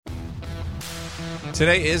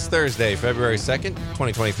Today is Thursday, February 2nd,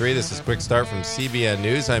 2023. This is Quick Start from CBN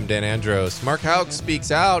News. I'm Dan Andros. Mark Houck speaks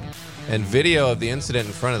out, and video of the incident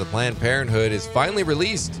in front of the Planned Parenthood is finally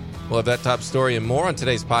released. We'll have that top story and more on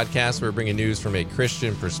today's podcast. We're bringing news from a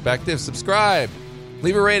Christian perspective. Subscribe,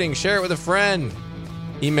 leave a rating, share it with a friend.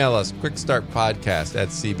 Email us,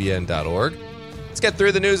 quickstartpodcast@cbn.org. Let's get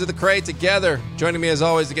through the news of the crate together. Joining me as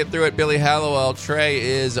always to get through it, Billy Hallowell. Trey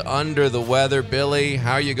is under the weather. Billy,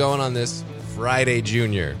 how are you going on this Friday,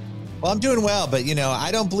 Junior? Well, I'm doing well, but,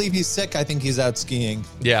 I don't believe he's sick. I think he's out skiing.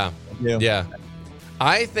 Yeah.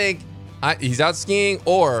 I think he's out skiing,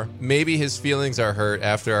 or maybe his feelings are hurt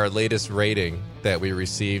after our latest rating that we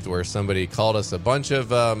received where somebody called us a bunch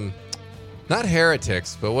of, not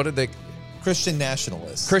heretics, but what did they... Christian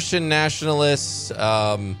nationalists.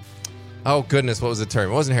 Oh, goodness, what was the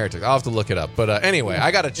term? It wasn't heretic. I'll have to look it up. But anyway,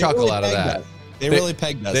 I got a chuckle out of that. They really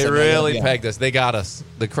pegged us. They really pegged us. They got us.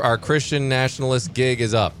 Our Christian nationalist gig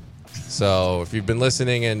is up. So if you've been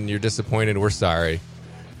listening and you're disappointed, we're sorry.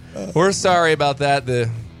 We're sorry about that.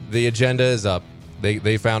 The agenda is up.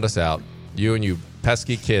 They found us out. You and you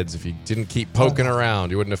pesky kids. If you didn't keep poking around,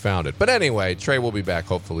 you wouldn't have found it. But anyway, Trey will be back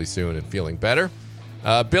hopefully soon and feeling better.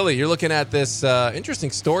 Billy, you're looking at this interesting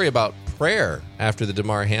story about prayer after the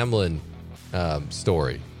Damar Hamlin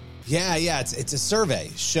story. Yeah. It's a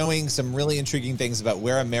survey showing some really intriguing things about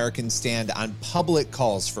where Americans stand on public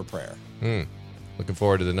calls for prayer. Looking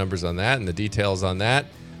forward to the numbers on that and the details on that.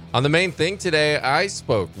 On the main thing today, I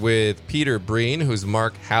spoke with Peter Breen, who's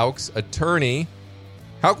Mark Houck's attorney.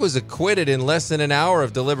 Houck was acquitted in less than an hour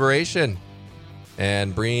of deliberation.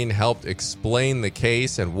 And Breen helped explain the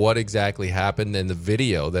case and what exactly happened in the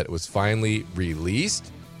video that was finally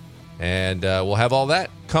released. And we'll have all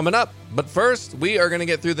that coming up. But first, we are going to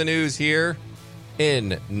get through the news here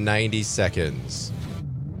in 90 seconds.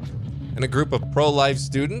 And a group of pro-life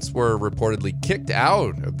students were reportedly kicked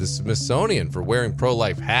out of the Smithsonian for wearing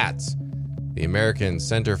pro-life hats. The American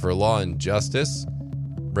Center for Law and Justice,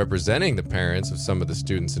 representing the parents of some of the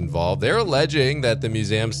students involved, they're alleging that the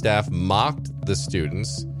museum staff mocked the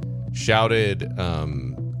students, shouted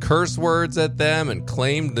curse words at them, and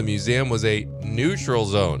claimed the museum was a neutral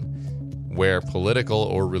zone where political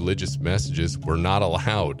or religious messages were not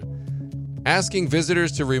allowed. Asking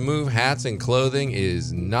visitors to remove hats and clothing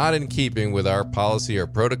is not in keeping with our policy or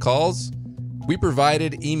protocols. We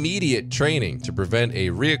provided immediate training to prevent a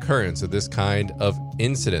reoccurrence of this kind of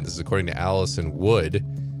incident. This is according to Allison Wood,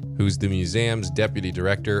 who's the museum's deputy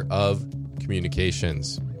director of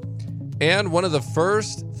communications. And one of the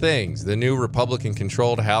first things the new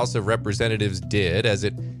Republican-controlled House of Representatives did as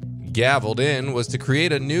it gavelled in was to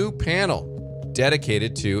create a new panel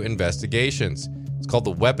dedicated to investigations. It's called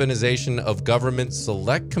the Weaponization of Government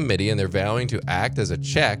Select Committee, and they're vowing to act as a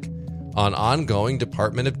check on ongoing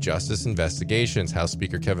Department of Justice investigations. House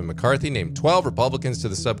Speaker Kevin McCarthy named 12 Republicans to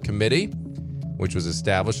the subcommittee, which was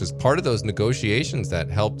established as part of those negotiations that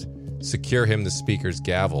helped secure him the Speaker's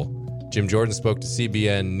gavel. Jim Jordan spoke to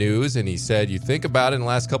CBN News, and he said, "You think about it, in the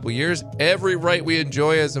last couple of years, every right we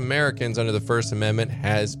enjoy as Americans under the First Amendment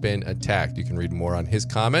has been attacked." You can read more on his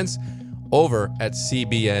comments over at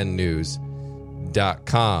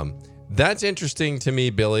cbnnews.com. That's interesting to me,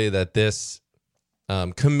 Billy, that this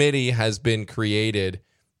committee has been created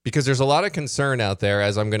because there's a lot of concern out there,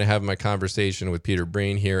 as I'm going to have my conversation with Peter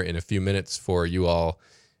Breen here in a few minutes for you all.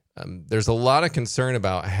 There's a lot of concern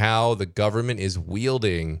about how the government is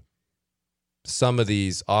wielding some of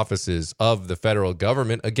these offices of the federal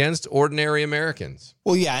government against ordinary Americans.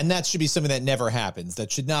 Well, yeah, and that should be something that never happens.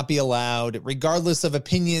 That should not be allowed, regardless of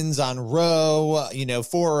opinions on Roe,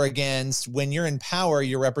 for or against. When you're in power,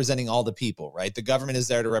 you're representing all the people, right? The government is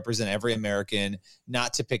there to represent every American,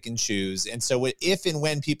 not to pick and choose. And so if and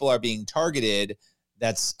when people are being targeted,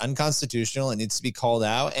 that's unconstitutional and needs to be called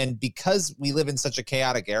out. And because we live in such a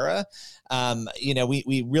chaotic era,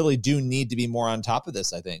 we really do need to be more on top of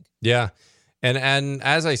this, I think. Yeah. And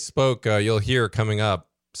as I spoke, you'll hear coming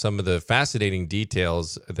up some of the fascinating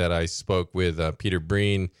details that I spoke with Peter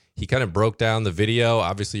Breen. He kind of broke down the video.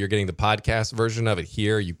 Obviously, you're getting the podcast version of it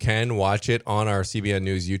here. You can watch it on our CBN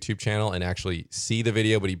News YouTube channel and actually see the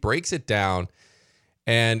video, but he breaks it down.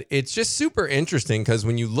 And it's just super interesting because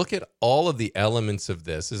when you look at all of the elements of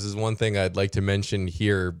this is one thing I'd like to mention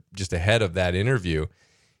here just ahead of that interview.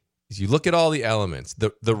 Is you look at all the elements,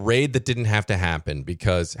 the raid that didn't have to happen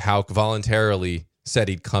because Houck voluntarily said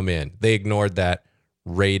he'd come in. They ignored that,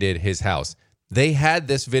 raided his house. They had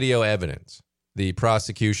this video evidence, the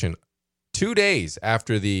prosecution, 2 days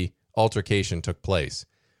after the altercation took place.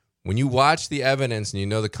 When you watch the evidence and you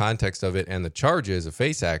know the context of it and the charges, a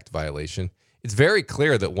FACE Act violation, it's very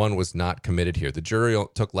clear that one was not committed here. The jury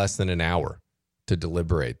took less than an hour to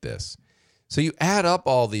deliberate this. So you add up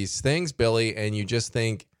all these things, Billy, and you just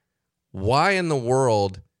think, why in the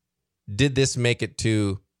world did this make it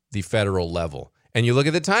to the federal level? And you look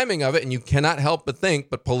at the timing of it, and you cannot help but think,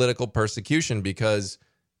 but political persecution, because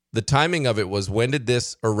the timing of it was, when did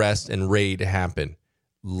this arrest and raid happen?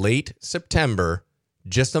 Late September,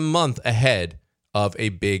 just a month ahead of a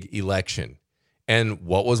big election. And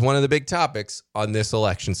what was one of the big topics on this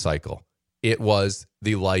election cycle? It was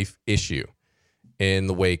the life issue in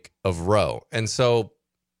the wake of Roe. And so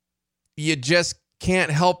you just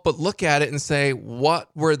can't help but look at it and say, what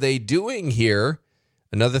were they doing here?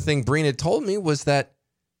 Another thing Breen had told me was that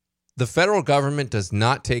the federal government does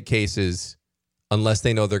not take cases unless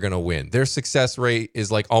they know they're going to win. Their success rate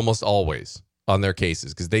is like almost always on their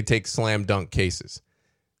cases because they take slam dunk cases.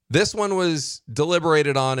 This one was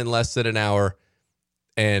deliberated on in less than an hour,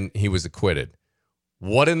 and he was acquitted.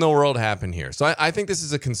 What in the world happened here? So I think this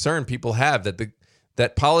is a concern people have,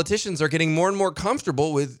 that politicians are getting more and more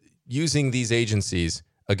comfortable with using these agencies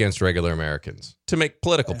against regular Americans to make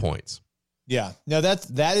political points. Yeah, no,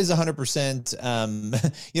 that is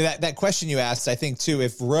 100%. That question you asked, I think too,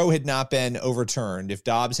 if Roe had not been overturned, if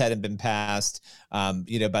Dobbs hadn't been passed, by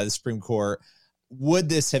the Supreme Court, would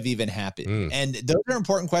this have even happened? And those are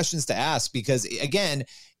important questions to ask, because again,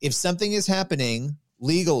 if something is happening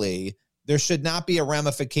legally, there should not be a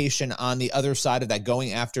ramification on the other side of that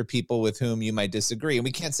going after people with whom you might disagree. And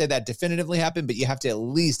we can't say that definitively happened, but you have to at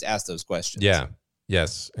least ask those questions. Yeah.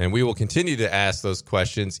 Yes. And we will continue to ask those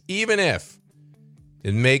questions, even if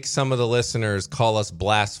it makes some of the listeners call us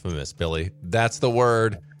blasphemous, Billy. That's the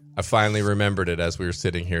word. I finally remembered it as we were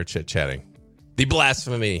sitting here chit-chatting. The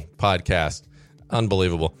Blasphemy Podcast.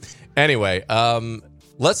 Unbelievable. Anyway,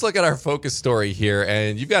 let's look at our focus story here.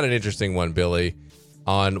 And you've got an interesting one, Billy,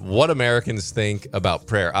 on what Americans think about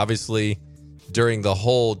prayer. Obviously, during the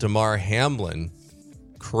whole Damar Hamlin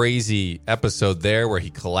crazy episode there where he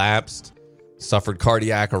collapsed, suffered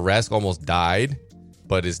cardiac arrest, almost died,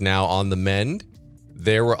 but is now on the mend,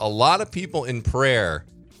 there were a lot of people in prayer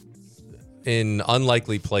in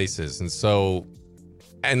unlikely places. And so,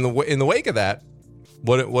 in the wake of that,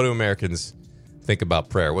 what do Americans think about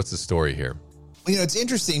prayer? What's the story here? Well, it's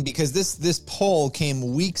interesting because this poll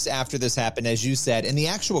came weeks after this happened, as you said, and the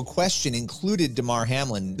actual question included Damar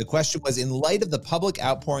Hamlin. The question was, in light of the public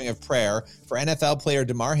outpouring of prayer for NFL player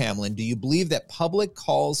Damar Hamlin, do you believe that public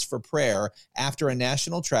calls for prayer after a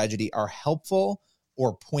national tragedy are helpful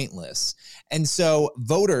or pointless? And so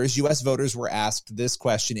U.S. voters were asked this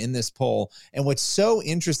question in this poll. And what's so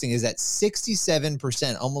interesting is that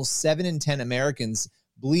 67%, almost 7 in 10 Americans,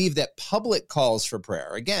 believe that public calls for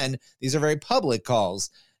prayer, again, these are very public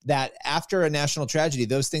calls, that after a national tragedy,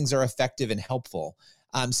 those things are effective and helpful.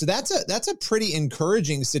 So that's a pretty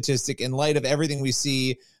encouraging statistic in light of everything we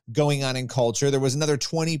see going on in culture. There was another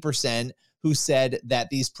 20% who said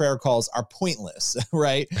that these prayer calls are pointless,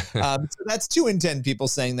 right? So that's 2 in 10 people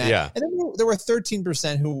saying that. Yeah. And then there were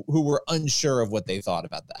 13% who were unsure of what they thought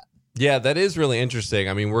about that. Yeah, that is really interesting.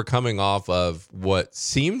 I mean, we're coming off of what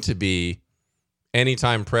seemed to be,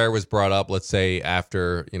 anytime prayer was brought up, let's say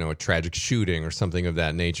after, a tragic shooting or something of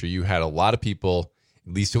that nature, you had a lot of people,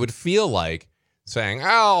 at least it would feel like, saying,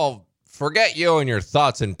 oh, forget you and your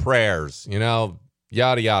thoughts and prayers,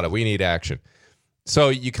 yada, yada, we need action. So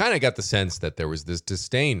you kind of got the sense that there was this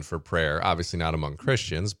disdain for prayer, obviously not among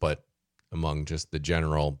Christians, but among just the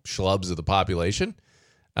general schlubs of the population.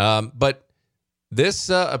 But this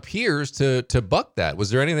appears to buck that. Was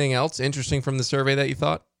there anything else interesting from the survey that you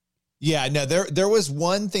thought? Yeah, no, there was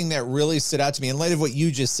one thing that really stood out to me in light of what you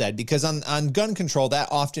just said, because on gun control, that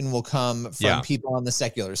often will come from people on the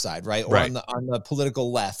secular side, right? Or on the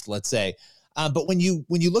political left, let's say. But when you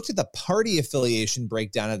looked at the party affiliation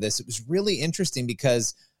breakdown of this, it was really interesting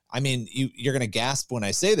because, I mean, you're going to gasp when I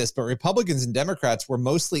say this, but Republicans and Democrats were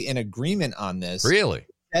mostly in agreement on this. Really?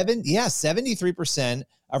 73%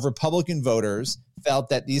 of Republican voters felt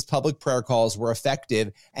that these public prayer calls were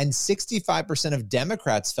effective, and 65% of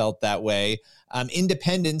Democrats felt that way.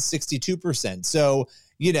 Independents, 62%. So,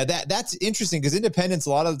 that's interesting because independents,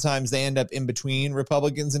 a lot of the times they end up in between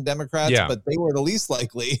Republicans and Democrats, but they were the least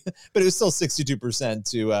likely. But it was still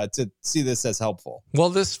 62% to see this as helpful.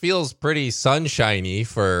 Well, this feels pretty sunshiny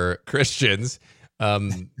for Christians,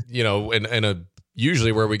 in a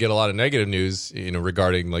usually where we get a lot of negative news,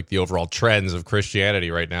 regarding like the overall trends of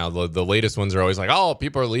Christianity right now. The latest ones are always like, oh,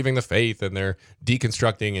 people are leaving the faith and they're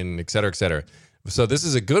deconstructing and et cetera, et cetera. So this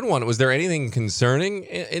is a good one. Was there anything concerning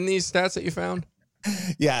in these stats that you found?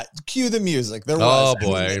 Yeah, cue the music. There Oh was.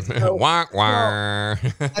 boy. So, Wah, wah.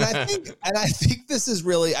 and I think this is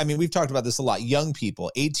really, I mean, we've talked about this a lot. Young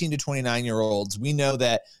people, 18 to 29-year-olds, we know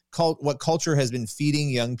that what culture has been feeding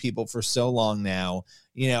young people for so long now.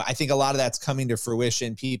 I think a lot of that's coming to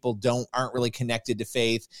fruition. People aren't really connected to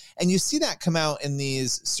faith. And you see that come out in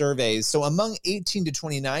these surveys. So among 18 to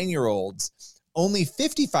 29-year-olds, only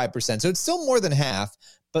 55%, so it's still more than half,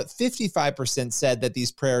 but 55% said that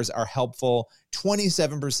these prayers are helpful.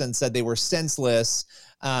 27% said they were senseless.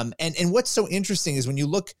 And what's so interesting is when you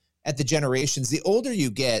look at the generations, the older you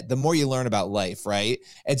get, the more you learn about life, right?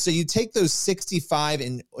 And so you take those 65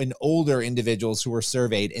 and older individuals who were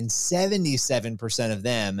surveyed, and 77% of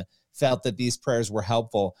them felt that these prayers were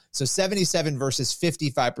helpful. So 77 versus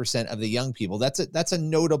 55% of the young people. That's a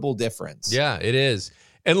notable difference. Yeah, it is.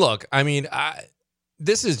 And look, I mean,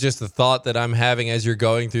 this is just the thought that I'm having as you're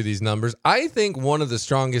going through these numbers. I think one of the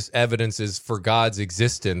strongest evidences for God's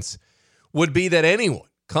existence would be that anyone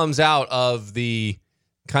comes out of the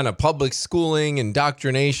kind of public schooling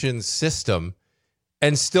indoctrination system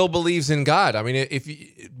and still believes in God. I mean,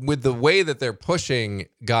 with the way that they're pushing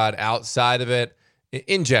God outside of it,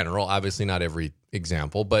 in general, obviously not every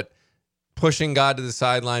example, but pushing God to the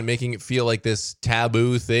sideline, making it feel like this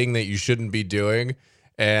taboo thing that you shouldn't be doing.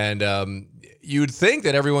 And you'd think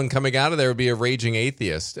that everyone coming out of there would be a raging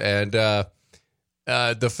atheist. And the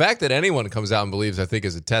fact that anyone comes out and believes, I think,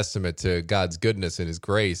 is a testament to God's goodness and his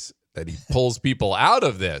grace that he pulls people out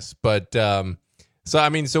of this. But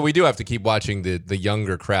so we do have to keep watching the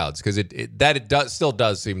younger crowds, because it still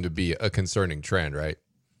does seem to be a concerning trend, right?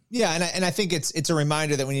 Yeah, and I think it's a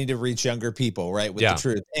reminder that we need to reach younger people, right, with the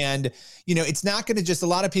truth. And, it's not going to just, a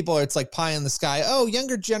lot of people, it's like pie in the sky. Oh,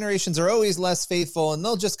 younger generations are always less faithful and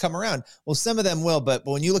they'll just come around. Well, some of them will, but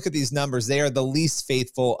when you look at these numbers, they are the least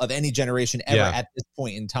faithful of any generation ever at this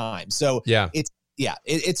point in time. So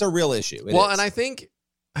it's a real issue. And I think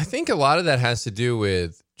a lot of that has to do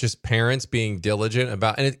with just parents being diligent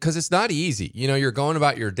about, and because it's not easy. You're going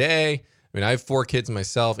about your day. I mean, I have 4 kids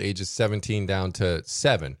myself, ages 17 down to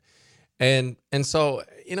 7. And so,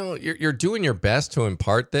 you're doing your best to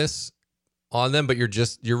impart this on them, but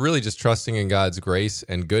you're really just trusting in God's grace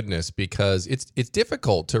and goodness, because it's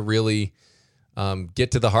difficult to really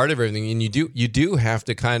get to the heart of everything. And you do have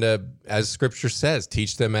to kind of, as scripture says,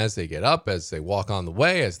 teach them as they get up, as they walk on the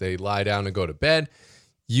way, as they lie down and go to bed.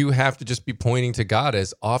 You have to just be pointing to God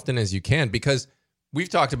as often as you can, because we've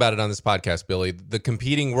talked about it on this podcast, Billy, the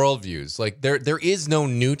competing worldviews. Like there is no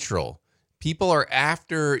neutral. People are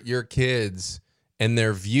after your kids and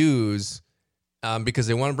their views because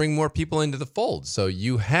they want to bring more people into the fold. So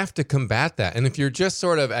you have to combat that. And if you're just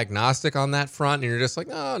sort of agnostic on that front and you're just like,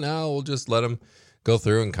 oh, no, we'll just let them go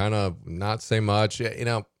through and kind of not say much,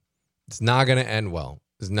 it's not going to end well.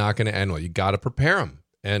 It's not going to end well. You got to prepare them.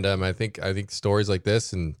 And I think stories like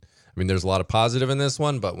this, and I mean, there's a lot of positive in this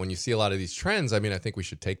one, but when you see a lot of these trends, I mean, I think we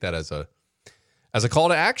should take that as a call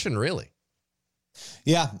to action, really.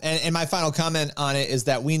 Yeah. And my final comment on it is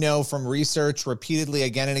that we know from research repeatedly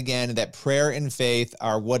again and again that prayer and faith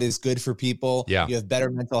are what is good for people. Yeah. You have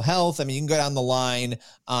better mental health. I mean, you can go down the line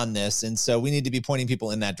on this. And so we need to be pointing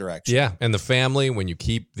people in that direction. Yeah. And the family, when you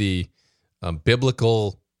keep the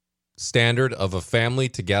biblical standard of a family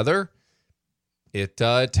together, it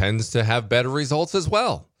tends to have better results as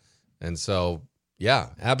well. And so, yeah,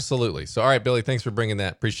 absolutely. So, all right, Billy, thanks for bringing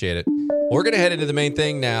that. Appreciate it. We're going to head into the main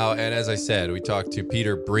thing now. And as I said, we talked to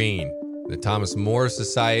Peter Breen, the Thomas More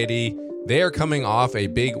Society. They are coming off a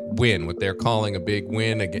big win, what they're calling a big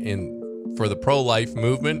win for the pro-life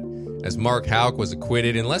movement, as Mark Houck was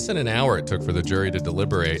acquitted in less than an hour it took for the jury to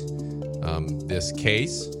deliberate this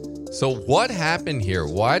case. So what happened here?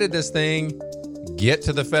 Why did this thing get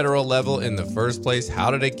to the federal level in the first place?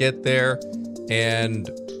 How did it get there? And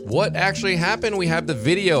what actually happened? We have the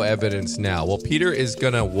video evidence now. Well, Peter is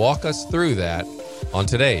going to walk us through that on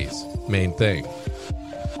today's main thing.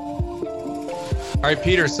 All right,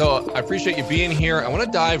 Peter, so I appreciate you being here. I want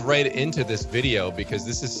to dive right into this video because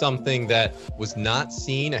this is something that was not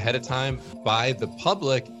seen ahead of time by the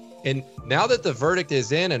public. And now that the verdict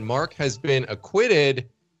is in and Mark has been acquitted,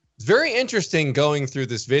 it's very interesting going through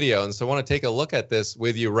this video. And so I want to take a look at this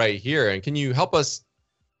with you right here. And can you help us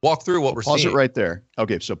walk through what we're seeing? Pause it right there.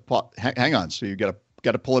 Okay, so hang on. So you got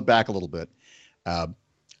to pull it back a little bit.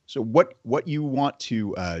 So what you want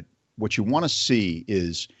to see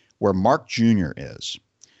is where Mark Jr. is.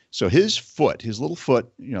 So his little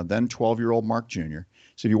foot, then 12-year-old Mark Jr.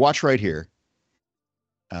 So if you watch right here,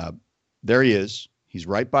 there he is. He's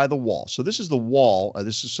right by the wall. So this is the wall.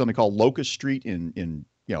 This is something called Locust Street in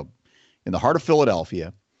the heart of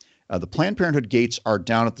Philadelphia. The Planned Parenthood gates are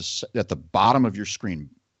down at the bottom of your screen,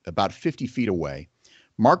 about 50 feet away.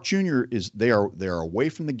 Mark Jr. they are away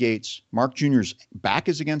from the gates. Mark Jr.'s back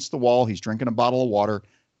is against the wall. He's drinking a bottle of water,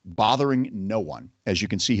 bothering no one. As you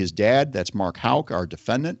can see, his dad, that's Mark Houck, our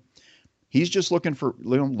defendant. He's just looking for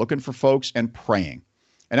folks and praying.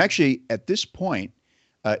 And actually, at this point,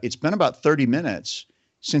 it's been about 30 minutes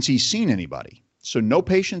since he's seen anybody. So no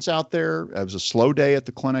patients out there. It was a slow day at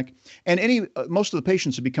the clinic. And most of the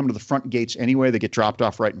patients would be coming to the front gates anyway. They get dropped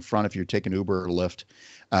off right in front if you're taking Uber or Lyft.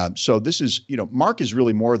 So this is, Mark is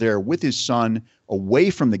really more there with his son away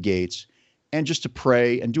from the gates and just to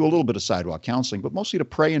pray and do a little bit of sidewalk counseling, but mostly to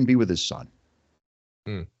pray and be with his son.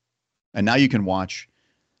 And now you can watch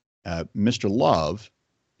Mr. Love.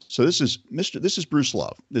 So this is Bruce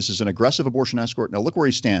Love. This is an aggressive abortion escort. Now look where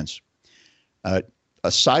he stands.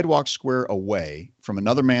 A sidewalk square away from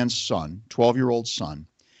another man's son, 12-year-old son,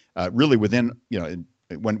 really within,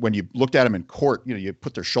 when you looked at him in court, you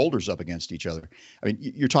put their shoulders up against each other. I mean,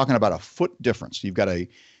 you're talking about a foot difference. You've got a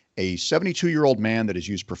 72-year-old man that has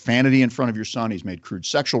used profanity in front of your son. He's made crude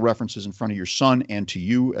sexual references in front of your son and to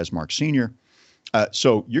you as Mark Sr.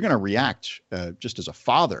 So you're going to react just as a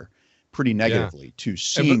father pretty negatively to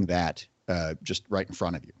seeing that just right in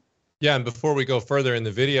front of you. Yeah, and before we go further in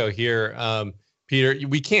the video here, Peter,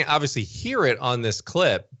 we can't obviously hear it on this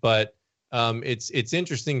clip, but it's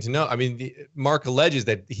interesting to know. I mean, Mark alleges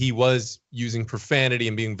that he was using profanity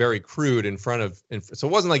and being very crude in front of. So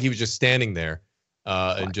it wasn't like he was just standing there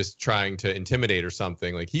and just trying to intimidate or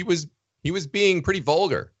something. Like he was being pretty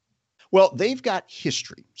vulgar. Well, they've got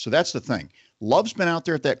history, so that's the thing. Love's been out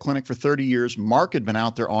there at that clinic for 30 years. Mark had been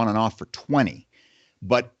out there on and off for 20,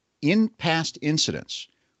 but in past incidents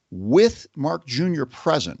with Mark Jr.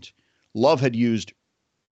 present, Love had used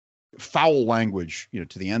foul language,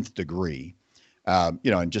 to the nth degree, Love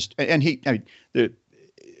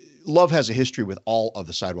has a history with all of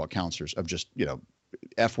the sidewalk counselors of just,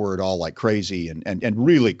 F word all like crazy and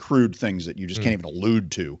really crude things that you just can't even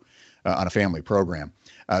allude to on a family program.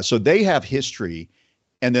 So they have history.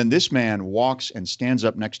 And then this man walks and stands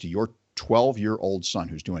up next to your 12-year-old son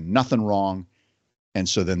who's doing nothing wrong. And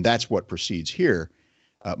so then that's what proceeds here.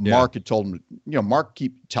 Mark had told him, Mark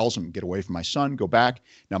tells him, get away from my son, go back.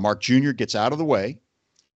 Now, Mark Jr. gets out of the way,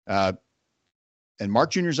 and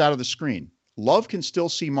Mark Jr. is out of the screen. Love can still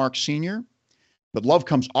see Mark Sr., but Love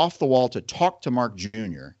comes off the wall to talk to Mark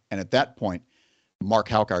Jr., and at that point, Mark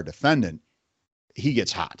Houck, our defendant, he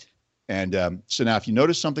gets hot. And so now if you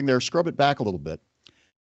notice something there, scrub it back a little bit.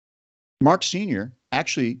 Mark Sr.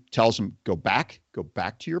 actually tells him, go back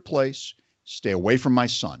to your place, stay away from my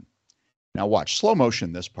son. Now watch, slow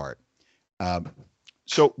motion this part.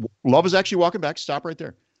 So Love is actually walking back, stop right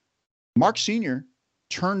there. Mark Sr.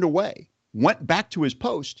 turned away, went back to his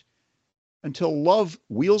post until Love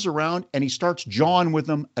wheels around and he starts jawing with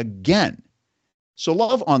them again. So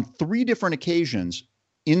Love on 3 different occasions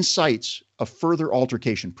incites a further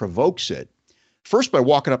altercation, provokes it. First by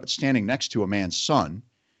walking up and standing next to a man's son.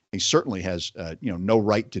 He certainly has no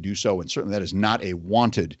right to do so, and certainly that is not a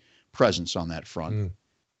wanted presence on that front.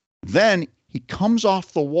 Then he comes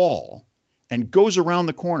off the wall and goes around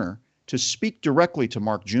the corner to speak directly to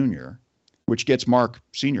Mark Jr., which gets Mark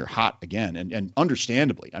Sr. hot again, and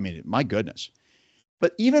understandably. I mean, my goodness.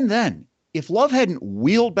 But even then, if Love hadn't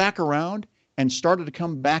wheeled back around and started to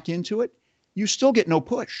come back into it, you still get no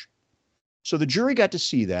push. So the jury got to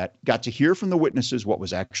see that, got to hear from the witnesses what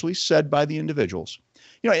was actually said by the individuals.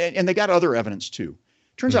 And they got other evidence too.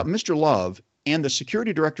 Turns out Mr. Love and the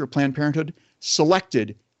security director of Planned Parenthood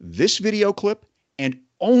selected this video clip and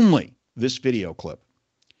only this video clip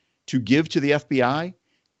to give to the FBI,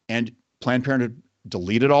 and Planned Parenthood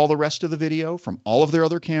deleted all the rest of the video from all of their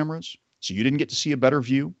other cameras, so you didn't get to see a better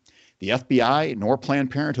view. The FBI nor Planned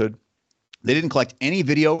Parenthood, they didn't collect any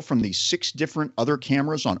video from these 6 different other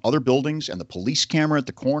cameras on other buildings and the police camera at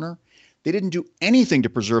the corner. They didn't do anything to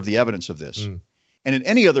preserve the evidence of this. And in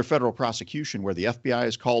any other federal prosecution where the FBI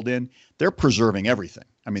is called in, they're preserving everything.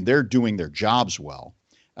 I mean, they're doing their jobs well.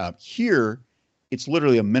 Here, it's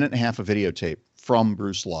literally a minute and a half of videotape from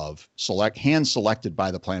Bruce Love, hand-selected by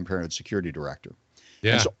the Planned Parenthood security director.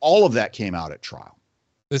 Yeah. And so all of that came out at trial.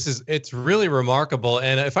 It's really remarkable.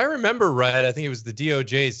 And if I remember right, I think it was the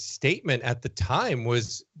DOJ's statement at the time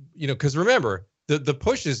was, because remember, the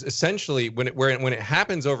push is essentially when it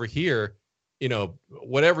happens over here,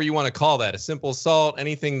 whatever you want to call that, a simple assault,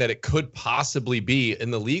 anything that it could possibly be in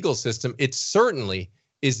the legal system, it certainly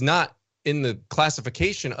is not in the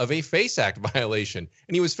classification of a FACE Act violation.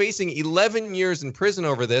 And he was facing 11 years in prison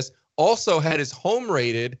over this, also had his home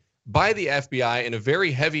raided by the FBI in a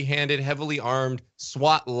very heavy-handed, heavily armed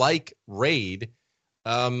SWAT-like raid.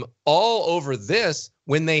 all over this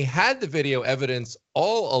when they had the video evidence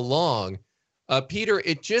all along. Peter,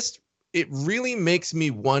 it really makes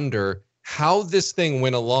me wonder how this thing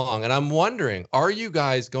went along. And I'm wondering, are you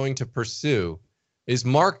guys going to pursue, is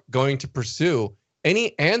Mark going to pursue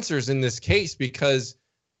any answers in this case? Because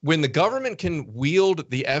when the government can wield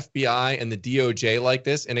the FBI and the DOJ like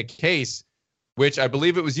this in a case, which I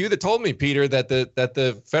believe it was you that told me, Peter, that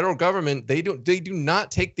the federal government, they do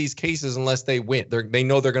not take these cases unless they win. They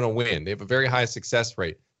know they're going to win. They have a very high success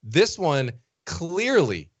rate. This one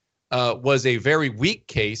clearly was a very weak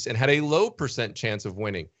case and had a low % chance of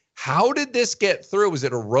winning. How did this get through? Was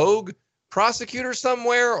it a rogue prosecutor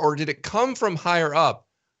somewhere, or did it come from higher up?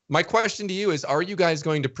 My question to you is, are you guys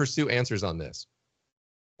going to pursue answers on this?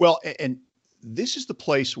 Well, and this is the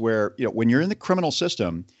place where, when you're in the criminal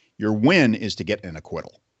system, your win is to get an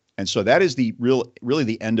acquittal. And so that is really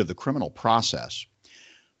the end of the criminal process.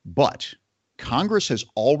 But Congress has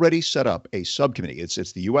already set up a subcommittee. It's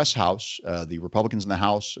the U.S. House. The Republicans in the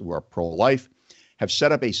House who are pro-life have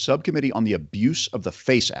set up a subcommittee on the Abuse of the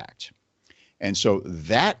FACE Act. And so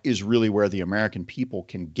that is really where the American people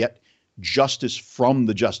can get justice from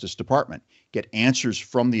the Justice Department, get answers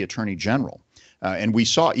from the Attorney General. And we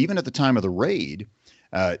saw, even at the time of the raid,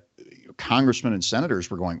 congressmen and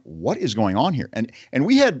senators were going, what is going on here? And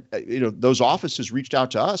we had, those offices reached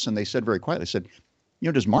out to us and they said very quietly, they said,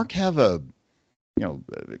 does Mark have a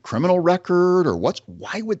criminal record or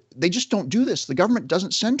why would they just don't do this? The government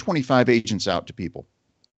doesn't send 25 agents out to people.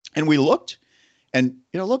 And we looked and,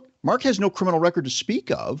 look, Mark has no criminal record to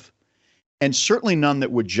speak of, and certainly none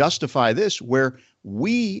that would justify this, where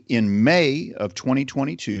we in May of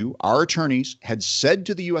 2022, our attorneys had said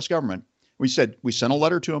to the U.S. government, we sent a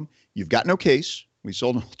letter to them. You've got no case. We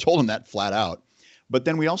told them that flat out. But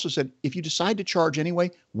then we also said, if you decide to charge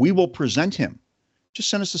anyway, we will present him. Just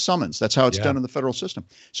send us the summons. That's how it's done in the federal system.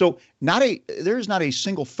 So there is not a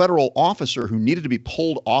single federal officer who needed to be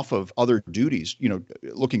pulled off of other duties,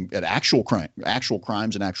 looking at actual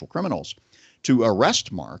crimes and actual criminals to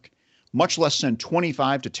arrest Mark, much less send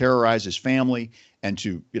 25 to terrorize his family and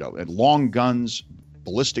to, and long guns,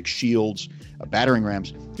 ballistic shields, battering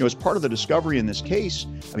rams. As part of the discovery in this case,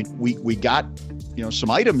 I mean, we got,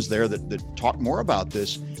 some items there that talk more about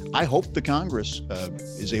this. I hope the Congress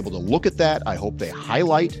is able to look at that. I hope they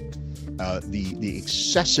highlight the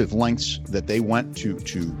excessive lengths that they went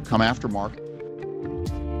to come after Mark.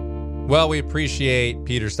 Well, we appreciate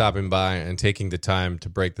Peter stopping by and taking the time to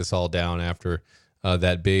break this all down after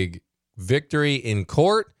that big victory in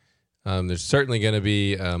court. There's certainly going to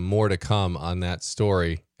be more to come on that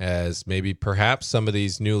story, as maybe perhaps some of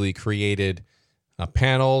these newly created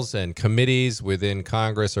panels and committees within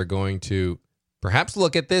Congress are going to perhaps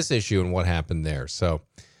look at this issue and what happened there. So,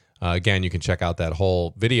 again, you can check out that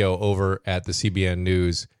whole video over at the CBN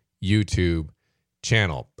News YouTube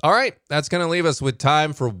channel. All right, that's going to leave us with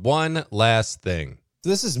time for one last thing.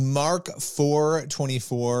 So this is Mark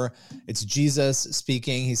 4:24. It's Jesus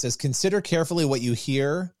speaking. He says, "Consider carefully what you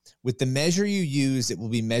hear. With the measure you use, it will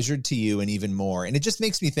be measured to you and even more." And it just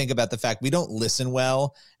makes me think about the fact we don't listen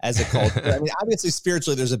well as a culture. I mean, obviously,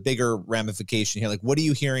 spiritually, there's a bigger ramification here. Like, what are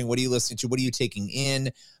you hearing? What are you listening to? What are you taking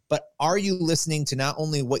in? But are you listening to not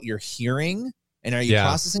only what you're hearing and are you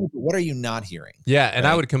processing, but what are you not hearing? Yeah, and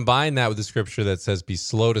I would combine that with the scripture that says, be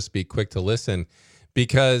slow to speak, quick to listen.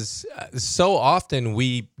 Because so often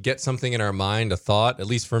we get something in our mind, a thought, at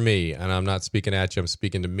least for me, and I'm not speaking at you, I'm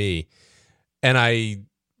speaking to me, and I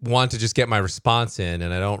want to just get my response in,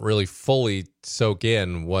 and I don't really fully soak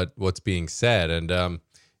in what's being said. And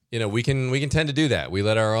we can tend to do that. We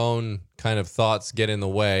let our own kind of thoughts get in the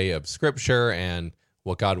way of scripture and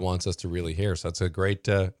what God wants us to really hear. So that's a great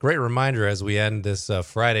reminder as we end this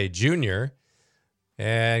Friday Junior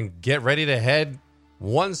and get ready to head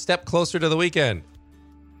one step closer to the weekend.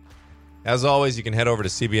 As always, you can head over to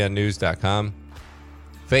cbnnews.com,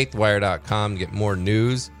 faithwire.com to get more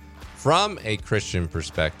news from a Christian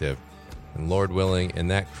perspective. And Lord willing,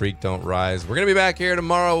 and that creek don't rise. We're going to be back here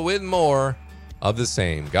tomorrow with more of the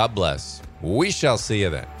same. God bless. We shall see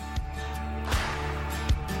you then.